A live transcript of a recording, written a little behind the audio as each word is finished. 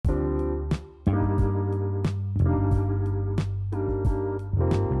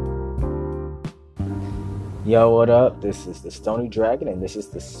Yo, what up? This is the Stony Dragon, and this is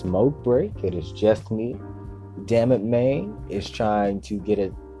the Smoke Break. It is just me. Damn it, Maine is trying to get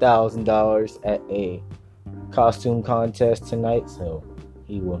 $1,000 at a costume contest tonight, so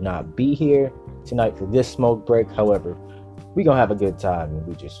he will not be here tonight for this smoke break. However, we gonna have a good time, and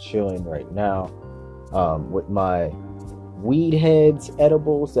we just chilling right now with my weed heads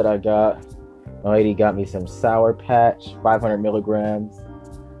edibles that I got. My lady got me some Sour Patch, 500 milligrams.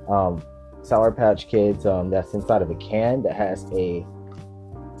 Um, Sour Patch Kids, that's inside of a can that has a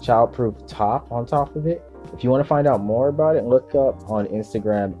childproof top on top of it. If you want to find out more about it, look up on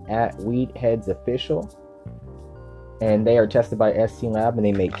Instagram at WeedheadsOfficial. And they are tested by SC Lab, and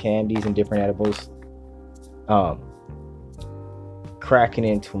they make candies and different edibles. Um, Cracking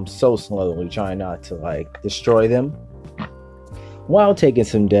into them so slowly, trying not to like destroy them, while taking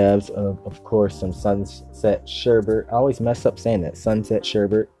some dabs of course, some Sunset Sherbet. I always mess up saying that. Sunset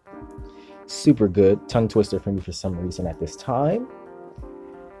Sherbet. Super good. Tongue twister for me for some reason at this time.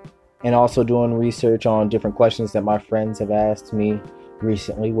 And also doing research on different questions that my friends have asked me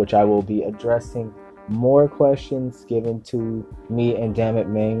recently, which I will be addressing more questions given to me and Dammit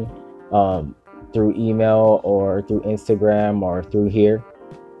Ming through email or through Instagram or through here,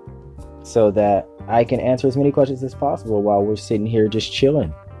 so that I can answer as many questions as possible while we're sitting here just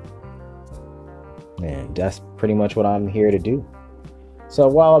chilling. And that's pretty much what I'm here to do. So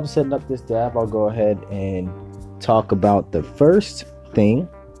while I'm setting up this dab, I'll go ahead and talk about the first thing,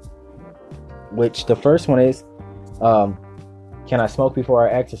 which the first one is, can I smoke before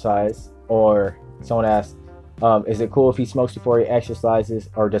I exercise? Or someone asked, is it cool if he smokes before he exercises,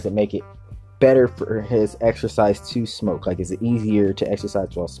 or does it make it better for his exercise to smoke? Like, is it easier to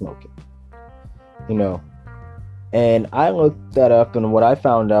exercise while smoking? You know, and I looked that up, and what I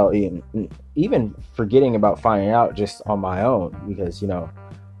found out, even forgetting about finding out just on my own, because,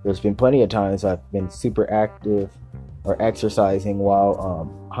 there's been plenty of times I've been super active or exercising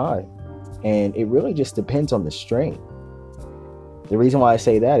while high. And it really just depends on the strain. The reason why I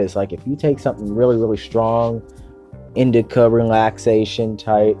say that is, like, if you take something really, really strong, indica relaxation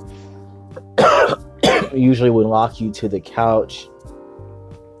type, usually would lock you to the couch,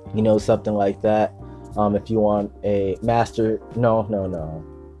 something like that. If you want a master, no.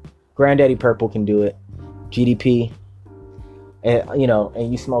 Granddaddy Purple can do it. GDP, and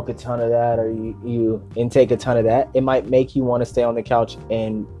and you smoke a ton of that, or you intake a ton of that, it might make you want to stay on the couch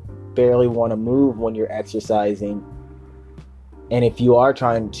and barely want to move when you're exercising. And if you are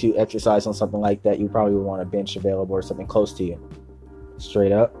trying to exercise on something like that, you probably would want a bench available or something close to you,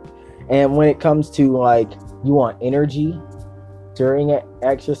 straight up. And when it comes to, like, you want energy during an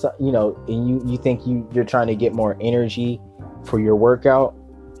exercise, and you think you're trying to get more energy for your workout,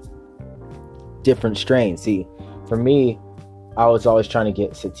 different strains. See, for me, I was always trying to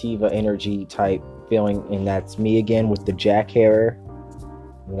get sativa energy type feeling, and that's me again with the Jack Herer.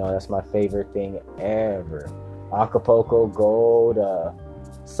 That's my favorite thing ever. Acapulco Gold,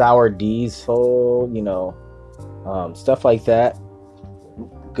 Sour Diesel, stuff like that.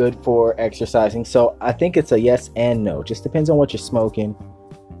 Good for exercising. So I think it's a yes and no. Just depends on what you're smoking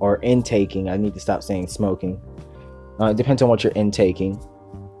or intaking. I need to stop saying smoking. It depends on what you're intaking,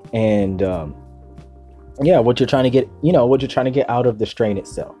 and what you're trying to get. What you're trying to get out of the strain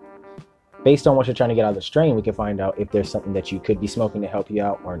itself. Based on what you're trying to get out of the strain, we can find out if there's something that you could be smoking to help you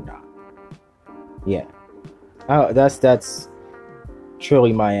out or not. Yeah, that's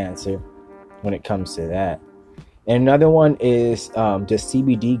truly my answer when it comes to that. And another one is, does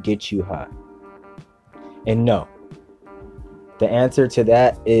CBD get you high? And no. The answer to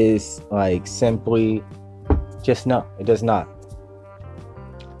that is, like, simply just no. It does not.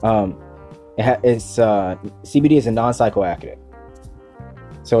 It's CBD is a non-psychoactive,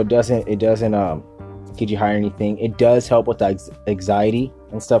 so it doesn't get you high or anything. It does help with anxiety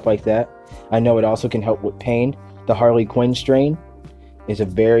and stuff like that. I know it also can help with pain. The Harley Quinn strain is a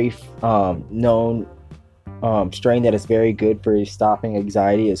very known strain that is very good for stopping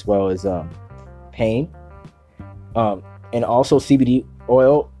anxiety as well as pain. And also CBD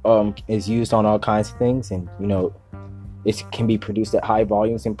oil is used on all kinds of things, and it can be produced at high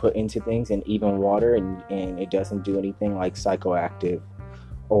volumes and put into things, and even water, and it doesn't do anything like psychoactive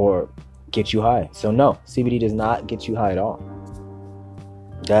or get you high. So no, CBD does not get you high at all.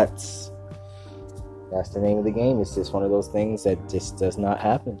 That's the name of the game. It's just one of those things that just does not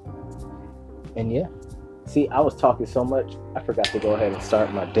happen. And yeah. See, I was talking so much, I forgot to go ahead and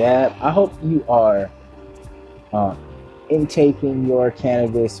start my dab. I hope you are intaking your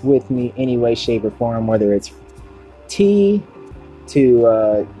cannabis with me any way, shape, or form, whether it's tea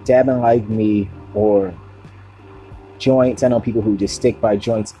to dabbing like me, or joints. I know people who just stick by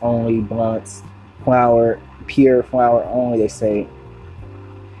joints only, blunts, flower, pure flower only. They say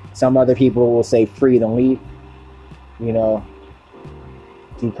some other people will say free the leaf, you know,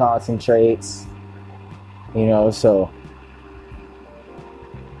 deconcentrates, you know. So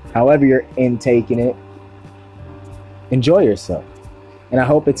however you're intaking it, enjoy yourself, and I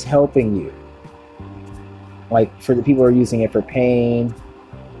hope it's helping you. Like for the people who are using it for pain,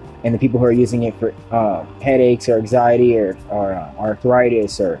 and the people who are using it for headaches or anxiety or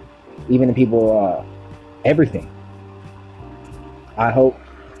arthritis, or even the people, everything. I hope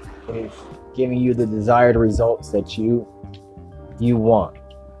it's giving you the desired results that you want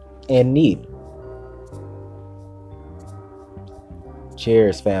and need.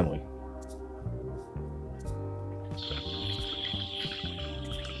 Cheers, family.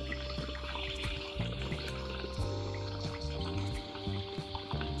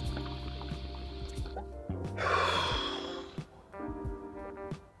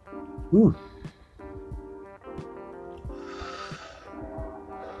 Ooh.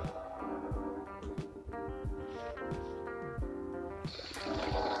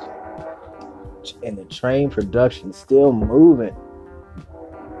 And the train production still moving.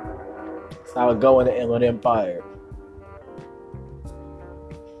 That's how it go in the Inland Empire.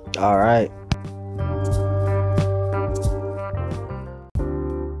 All right.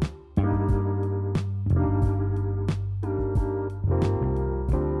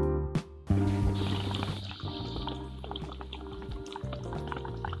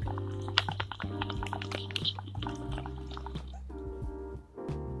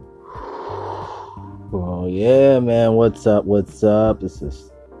 Oh yeah, man. What's up? What's up? This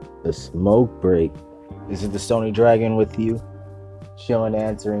is the Smoke Break. This is the Stony Dragon with you, chilling,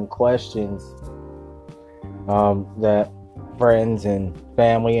 answering questions that friends and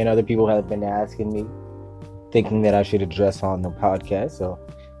family and other people have been asking me, thinking that I should address on the podcast. So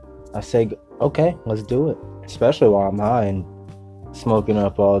I say, okay, let's do it. Especially while I'm high and smoking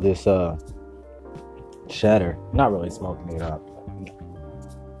up all this shatter. Not really smoking it up.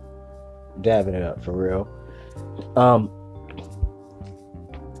 Dabbing it up for real.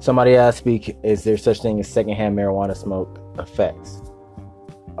 Somebody asked me, is there such thing as secondhand marijuana smoke effects?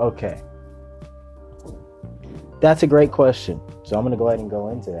 Okay, that's a great question, so I'm gonna go ahead and go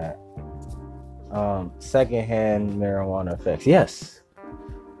into that. Secondhand marijuana effects. Yes.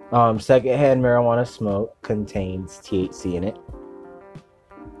 Secondhand marijuana smoke contains THC in it,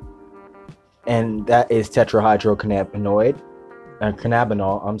 and that is tetrahydrocannabinol.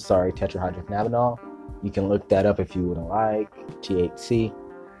 Tetrahydrocannabinol. You can look that up if you would like. THC,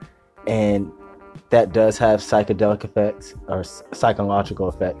 and that does have psychedelic effects or psychological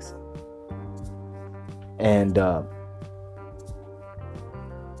effects. And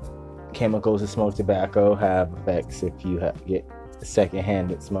chemicals of smoked tobacco have effects if you get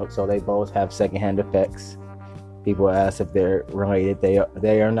secondhand smoke. So they both have secondhand effects. People ask if they're related.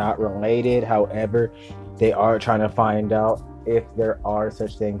 They are not related. However, they are trying to find out if there are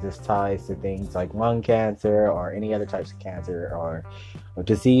such things as ties to things like lung cancer or any other types of cancer or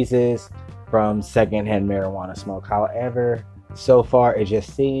diseases from secondhand marijuana smoke. However, so far it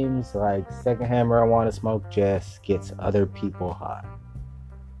just seems like secondhand marijuana smoke just gets other people high.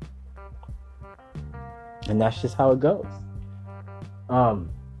 And that's just how it goes. I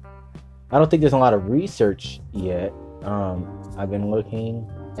don't think there's a lot of research yet. I've been looking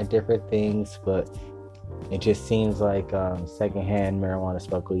at different things, but it just seems like secondhand marijuana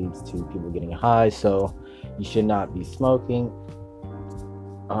smoke leads to people getting high, so you should not be smoking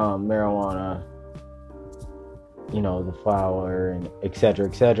marijuana, the flower and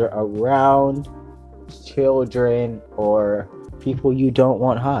etc. around children or people you don't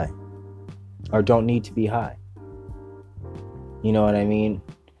want high or don't need to be high. You know what I mean?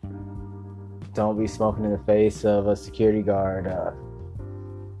 Don't be smoking in the face of a security guard.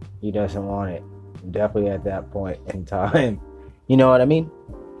 He doesn't want it. Definitely at that point in time. You know what I mean?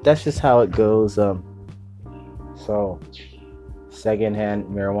 That's just how it goes. So secondhand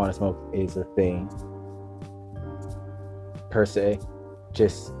marijuana smoke is a thing per se.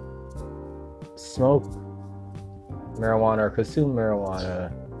 Just smoke marijuana or consume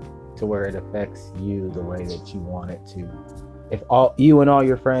marijuana to where it affects you the way that you want it to. If you and all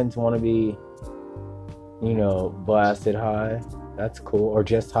your friends want to be, blasted high, that's cool. Or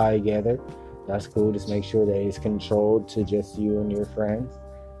just high together, that's cool. Just make sure that it's controlled to just you and your friends.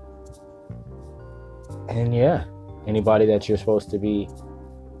 And yeah, anybody that you're supposed to be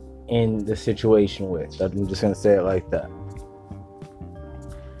in the situation with. I'm just going to say it like that.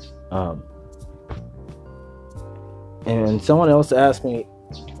 And someone else asked me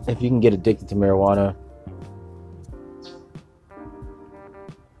if you can get addicted to marijuana.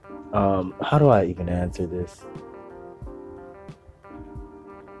 How do I even answer this?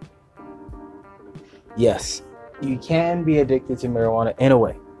 Yes, you can be addicted to marijuana in a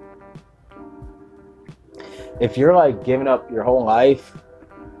way. If you're like giving up your whole life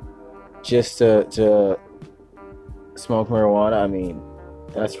just to smoke marijuana, I mean,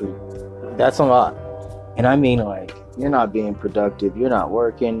 that's a lot. And I mean, like, you're not being productive, you're not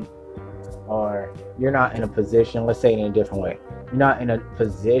working, or you're not in a position, let's say it in a different way, you're not in a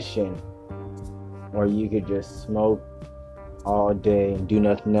position where you could just smoke all day and do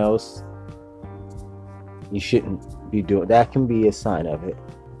nothing else. You shouldn't be doing that. Can be a sign of it.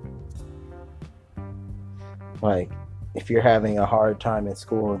 Like, if you're having a hard time in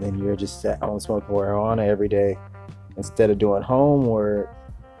school, then you're just at home smoking marijuana every day instead of doing homework,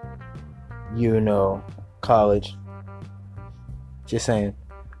 college. Just saying.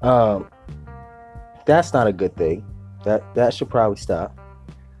 That's not a good thing. That should probably stop.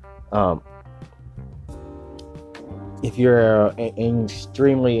 If you're an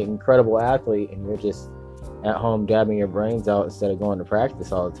extremely incredible athlete and you're just at home dabbing your brains out instead of going to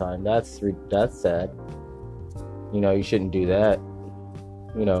practice all the time, that's sad. You shouldn't do that.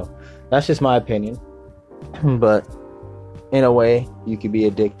 That's just my opinion. But in a way, you could be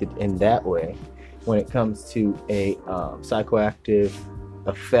addicted in that way when it comes to a psychoactive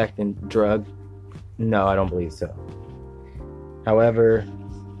effect and drug. No, I don't believe so. However,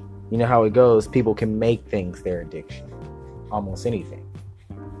 you know how it goes. People can make things their addiction. Almost anything.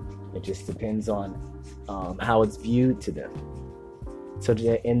 It just depends on how it's viewed to them. So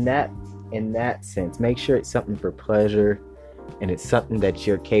in that sense, make sure it's something for pleasure, and it's something that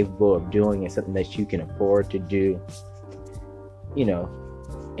you're capable of doing, and something that you can afford to do.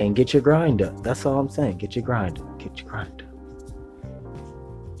 And get your grind up. That's all I'm saying. Get your grind up. Get your grind up.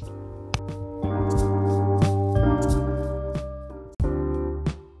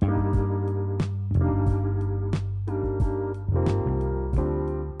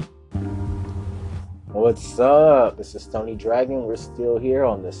 What's up? This is Stony Dragon. We're still here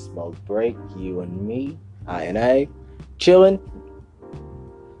on the smoke break. You and me, I&A, chilling.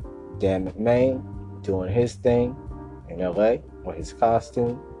 Dan McMahon doing his thing in LA with his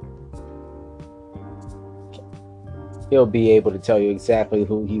costume. He'll be able to tell you exactly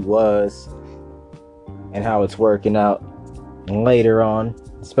who he was and how it's working out later on,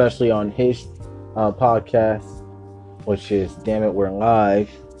 especially on his podcast, which is Damn It, We're Live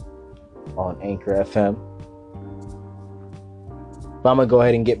on Anchor FM. But I'm going to go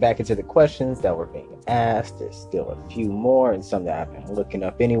ahead and get back into the questions that were being asked. There's still a few more and some that I've been looking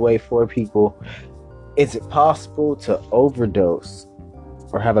up anyway for people. Is it possible to overdose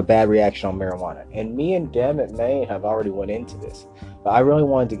or have a bad reaction on marijuana? And me and Damn It Maine have already went into this. But I really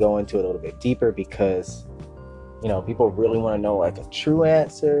wanted to go into it a little bit deeper because, people really want to know like a true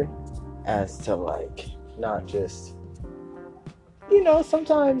answer as to like not just,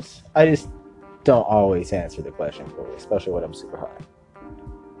 sometimes I just don't always answer the question fully, especially when I'm super high.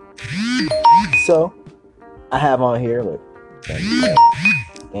 So I have on here, look, damn,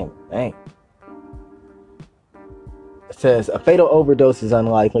 dang. It says a fatal overdose is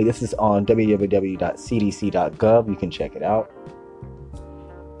unlikely. This is on www.cdc.gov. You can check it out.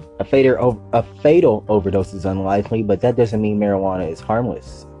 A fatal overdose is unlikely, but that doesn't mean marijuana is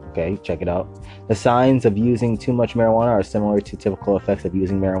harmless. Okay, check it out. The signs of using too much marijuana are similar to typical effects of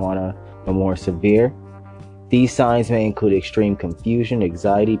using marijuana, but more severe. These signs may include extreme confusion,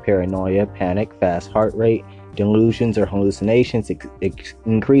 anxiety, paranoia, panic, fast heart rate, delusions or hallucinations,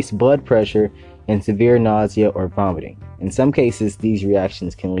 increased blood pressure, and severe nausea or vomiting. In some cases, these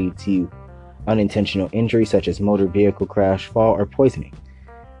reactions can lead to unintentional injury, such as motor vehicle crash, fall, or poisoning.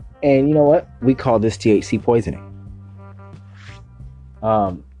 And you know what? We call this THC poisoning.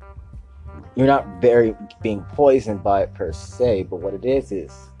 You're not being poisoned by it per se, but what it is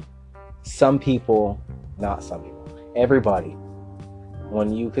everybody,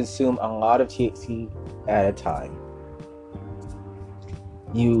 when you consume a lot of THC at a time,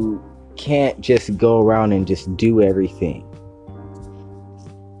 you can't just go around and just do everything.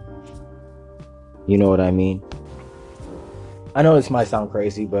 You know what I mean? I know this might sound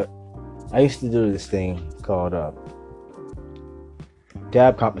crazy, but I used to do this thing called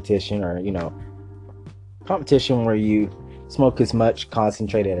dab competition, or competition where you smoke as much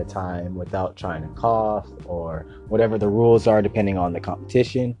concentrate at a time without trying to cough, or whatever the rules are depending on the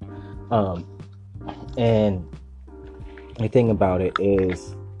competition. And the thing about it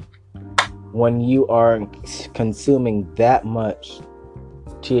is, when you are consuming that much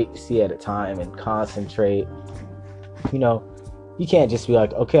THC at a time and concentrate, you can't just be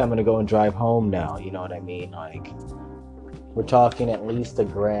like, okay, I'm gonna go and drive home now. You know what I mean? Like, We're talking at least a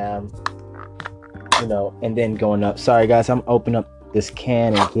gram, and then going up. Sorry guys, I'm opening up this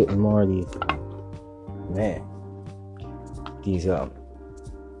can and getting more of these. Man, these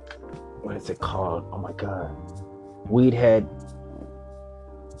what is it called? Oh my god, Weed Head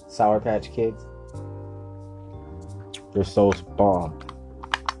Sour Patch Kids. They're so bomb.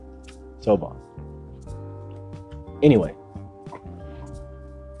 So bomb. Anyway,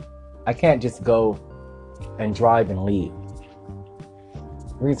 I can't just go and drive and leave.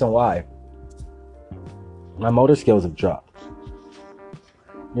 Reason why, my motor skills have dropped.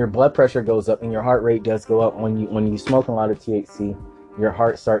 Your blood pressure goes up and your heart rate does go up when you smoke a lot of THC. Your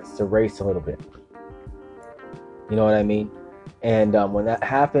heart starts to race a little bit. You know what I mean? And when that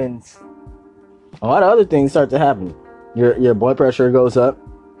happens, a lot of other things start to happen. Your blood pressure goes up,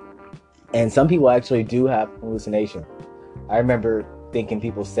 and some people actually do have hallucination. I remember thinking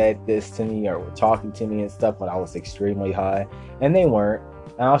people said this to me or were talking to me and stuff when I was extremely high, and they weren't.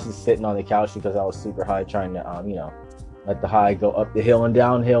 And I was just sitting on the couch because I was super high, trying to let the high go up the hill and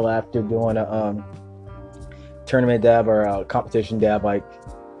downhill after doing a tournament dab or a competition dab, like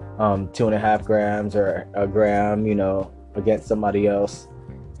 2.5 grams or a gram, against somebody else.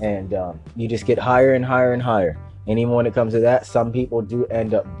 And you just get higher and higher and higher. And even when it comes to that, some people do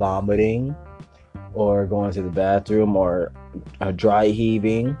end up vomiting or going to the bathroom or dry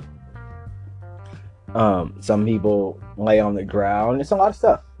heaving. Some people lay on the ground. It's a lot of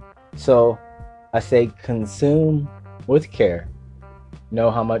stuff. So I say consume with care.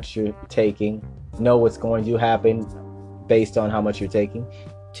 Know how much you're taking. Know what's going to happen based on how much you're taking.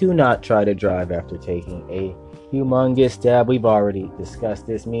 Do not try to drive after taking a humongous dab. We've already discussed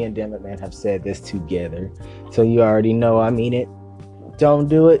this. Me and Demet Man have said this together. So you already know I mean it. Don't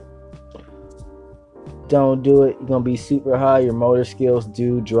do it. Don't do it. You're going to be super high. Your motor skills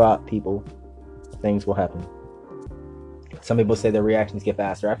do drop, people. Things will happen. Some people say their reactions get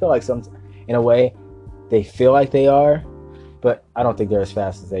faster. I feel like in a way, they feel like they are, but I don't think they're as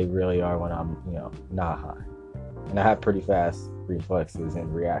fast as they really are when I'm, not high. And I have pretty fast reflexes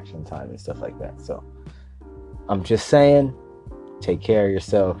and reaction time and stuff like that. So I'm just saying, take care of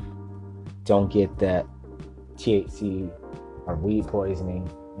yourself. Don't get that THC or weed poisoning.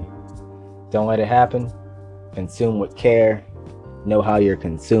 Don't let it happen. Consume with care. Know how you're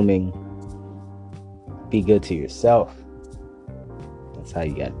consuming. Be good to yourself. That's how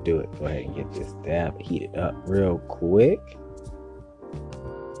you got to do it. Go ahead and get this dab, heat it up real quick.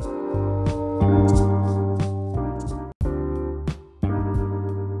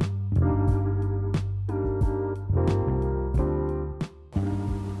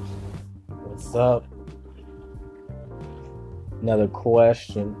 What's up? Another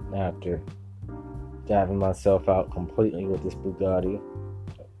question after dabbing myself out completely with this Bugatti.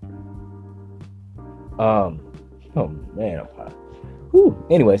 Oh man, I'm hot. Whew.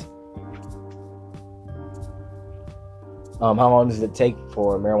 Anyways, how long does it take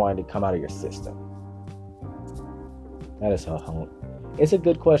for marijuana to come out of your system? That is it's a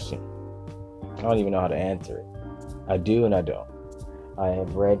good question. I don't even know how to answer it. I do and I don't. I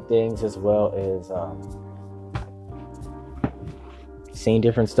have read things as well as seen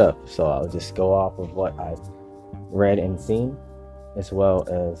different stuff. So I'll just go off of what I've read and seen, as well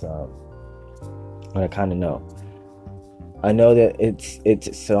as what I kind of know. I know that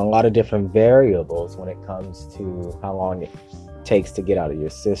it's a lot of different variables when it comes to how long it takes to get out of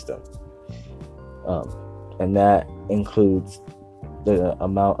your system. And that includes the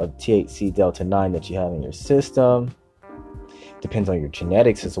amount of THC Delta 9 that you have in your system. Depends on your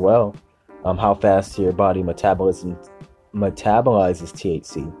genetics as well. How fast your body metabolizes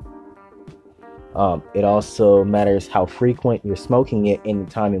THC. It also matters how frequent you're smoking it in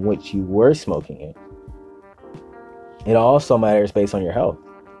the time in which you were smoking it. It also matters based on your health.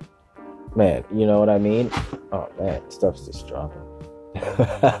 Man, you know what I mean? Oh man, stuff's just dropping.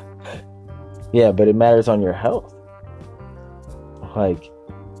 Yeah, but it matters on your health.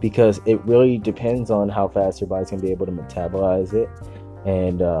 Because it really depends on how fast your body's gonna be able to metabolize it,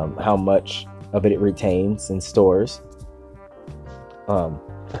 and how much of it retains and stores.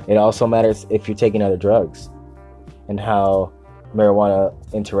 It also matters if you're taking other drugs and how marijuana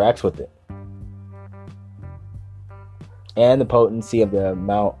interacts with it, and the potency of the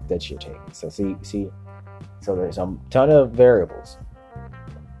amount that you're taking. So so there's a ton of variables.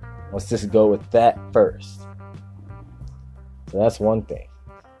 Let's just go with that first. So that's one thing.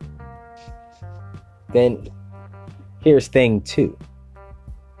 Then here's thing two.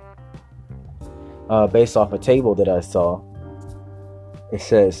 Based off a table that I saw, it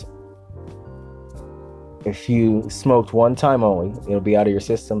says if you smoked one time only, it'll be out of your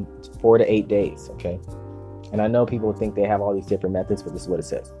system 4 to 8 days. Okay, And I know people think they have all these different methods, but this is what it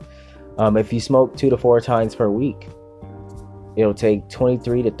says. If you smoke 2 to 4 times per week, it'll take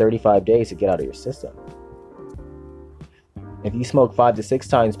 23 to 35 days to get out of your system. If you smoke 5 to 6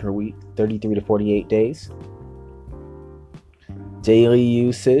 times per week, 33 to 48 days. Daily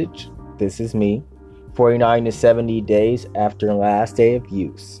usage, this is me, 49 to 70 days after the last day of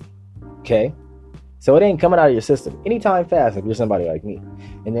use. Okay? So it ain't coming out of your system anytime fast if you're somebody like me.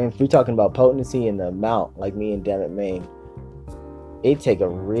 And then if we're talking about potency and the amount, like me and Dammit Main, it take a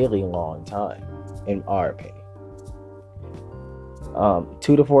really long time, in our opinion.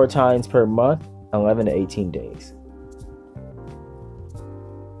 2 to 4 times per month, 11 to 18 days.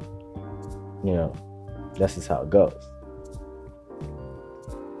 You know, that's just how it goes.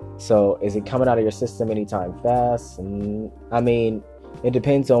 So is it coming out of your system anytime fast? I mean, it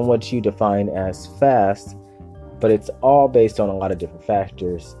depends on what you define as fast, but it's all based on a lot of different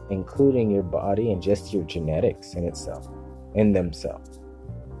factors, including your body and just your genetics in themselves.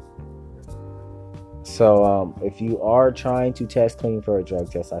 So if you are trying to test clean for a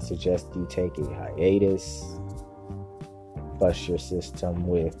drug test, I suggest you take a hiatus, flush your system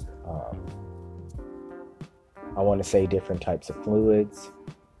with, I want to say, different types of fluids.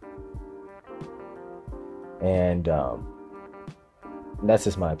 And that's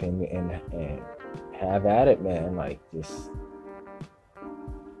just my opinion. And have at it, man. Like, just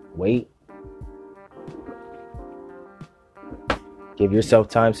wait. Give yourself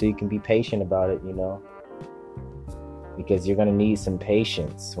time so you can be patient about it, you know. Because you're going to need some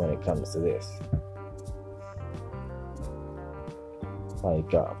patience when it comes to this.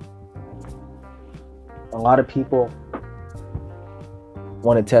 Like, a lot of people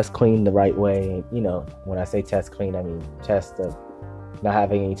want to test clean the right way. You know, when I say test clean, I mean test of not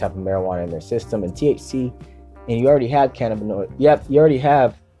having any type of marijuana in their system and THC, and you already have cannabinoids. Yep, you already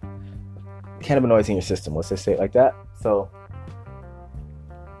have cannabinoids in your system. Let's just say it like that. So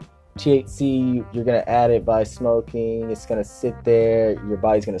THC, you're gonna add it by smoking. It's gonna sit there. Your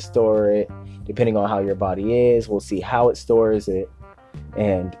body's gonna store it, depending on how your body is. We'll see how it stores it,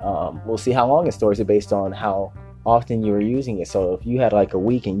 and we'll see how long it stores it based on how often you were using it. So if you had like a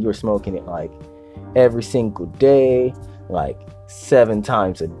week and you were smoking it like every single day, like 7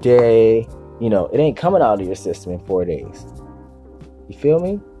 times a day, you know, it ain't coming out of your system in 4 days. You feel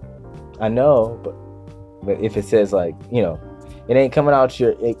me? I know, but if it says, like, you know, it ain't coming out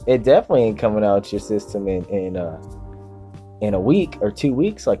it definitely ain't coming out your system in a week or 2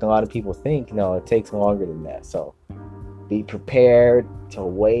 weeks like a lot of people think. No, it takes longer than that. So be prepared to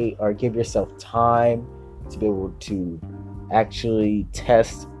wait, or give yourself time to be able to actually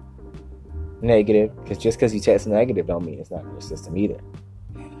test negative, because just because you test negative don't mean it's not in your system either.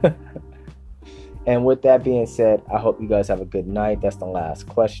 And with that being said, I hope you guys have a good night. That's the last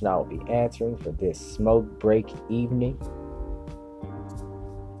question I will be answering for this smoke break evening.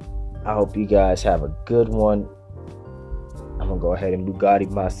 I hope you guys have a good one. I'm gonna go ahead and Bugatti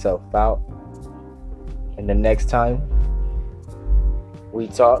myself out, and the next time we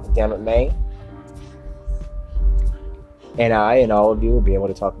talk, Dammit Main, and I and all of you will be able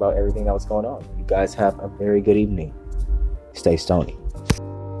to talk about everything that was going on. You guys have a very good evening. Stay stony.